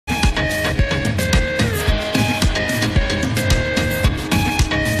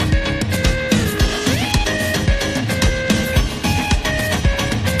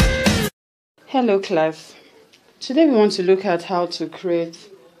Hello class. Today we want to look at how to create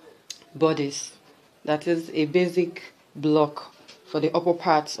bodice, that is a basic block for the upper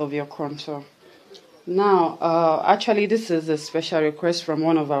parts of your contour. Now, actually this is a special request from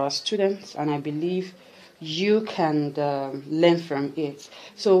one of our students, and I believe you can learn from it.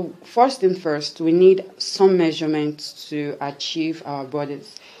 So first thing first, we need some measurements to achieve our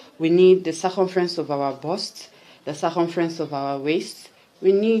bodice. We need the circumference of our bust, the circumference of our waist.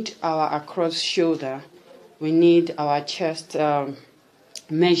 We need our across shoulder. We need our chest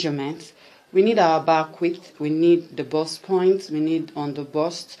measurements. We need our back width. We need the bust points. We need on the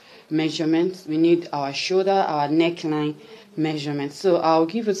bust measurements. We need our shoulder, our neckline measurements. So I'll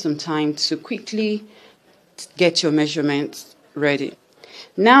give you some time to quickly get your measurements ready.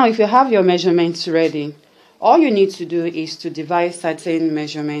 Now, if you have your measurements ready, all you need to do is to divide certain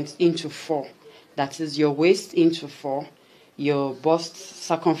measurements into 4. That is your waist into 4, your bust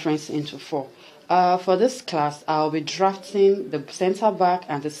circumference into 4. For this class, I'll be drafting the center back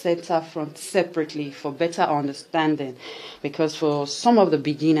and the center front separately for better understanding, because for some of the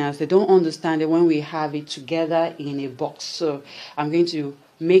beginners, they don't understand it when we have it together in a box. So I'm going to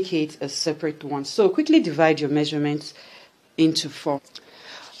make it a separate one. So quickly divide your measurements into 4.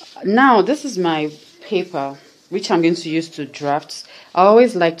 Now, this is my paper, which I'm going to use to draft. I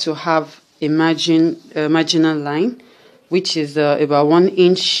always like to have a marginal line, which is about 1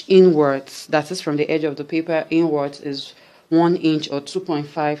 inch inwards. That is from the edge of the paper inwards is 1 inch or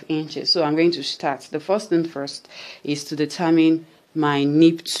 2.5 inches. So I'm going to start. The first thing first is to determine my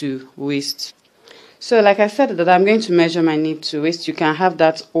nape to waist. So like I said that I'm going to measure my nape to waist. You can have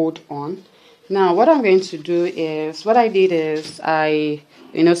that hold on. Now what I'm going to do is, what I did is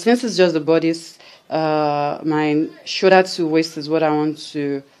since it's just the bodice, my shoulder to waist is what I want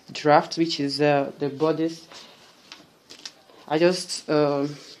to draft, which is the bodice. I just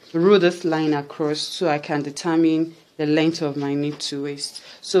rule this line across so I can determine the length of my nape to waist.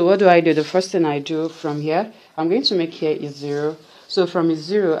 So what do? The first thing I do from here, I'm going to make here is 0. So from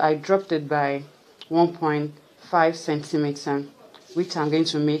 0, I dropped it by 1.5 centimeter, which I'm going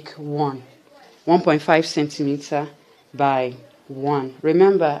to make 1.5 centimeter by 1.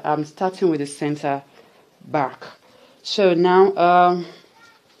 Remember, I'm starting with the center back. So now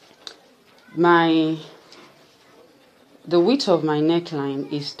the width of my neckline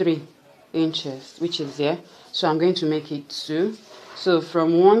is 3 inches, which is here. So I'm going to make it 2. So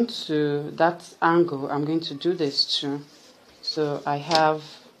from 1 to that angle, I'm going to do this 2. So I have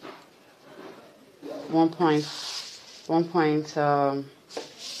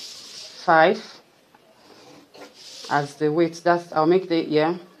 1.5 as the width. I'll make the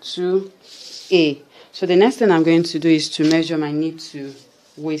 2A. So the next thing I'm going to do is to measure my nape to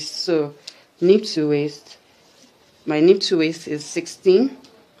waist. So nape to waist. My nape to waist is 16,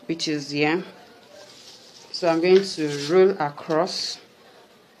 which is here. So I'm going to roll across.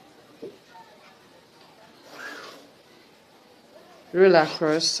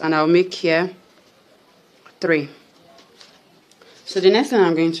 And I'll make here 3. So the next thing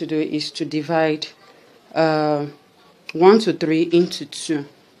I'm going to do is to divide 1 to 3 into 2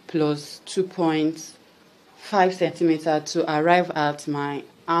 plus 2.5 centimeter to arrive at my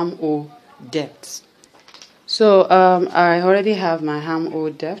armhole depth. So I already have my armhole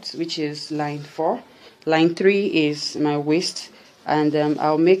depth, which is line 4. Line 3 is my waist, and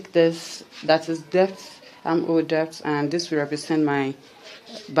I'll make this, that is depth, armhole depth, and this will represent my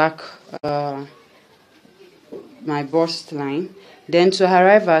back, my bust line. Then to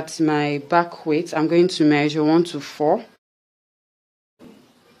arrive at my back width, I'm going to measure 1 to 4.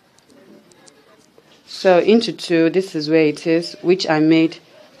 So into 2, this is where it is, which I made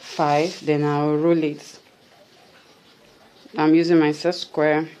 5. Then I'll roll it. I'm using my set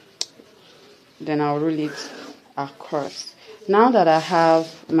square, then I'll roll it across. Now that I have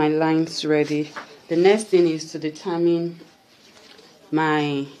my lines ready, the next thing is to determine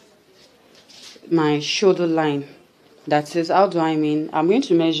my shoulder line. That is, how do I mean? I'm going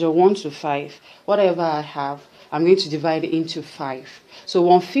to measure 1 to 5. Whatever I have, I'm going to divide it into 5. So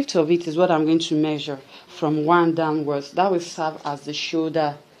 1/5 of it is what I'm going to measure from 1 downwards. That will serve as the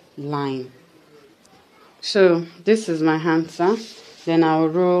shoulder line. So this is my answer. Then I'll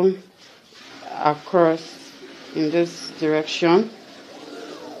roll across in this direction.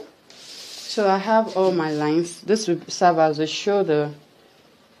 So I have all my lines. This will serve as a shoulder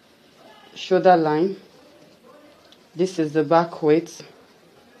line. This is the back width.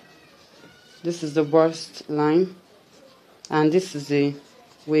 This is the bust line. And this is the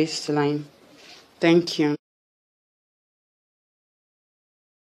waist line. Thank you.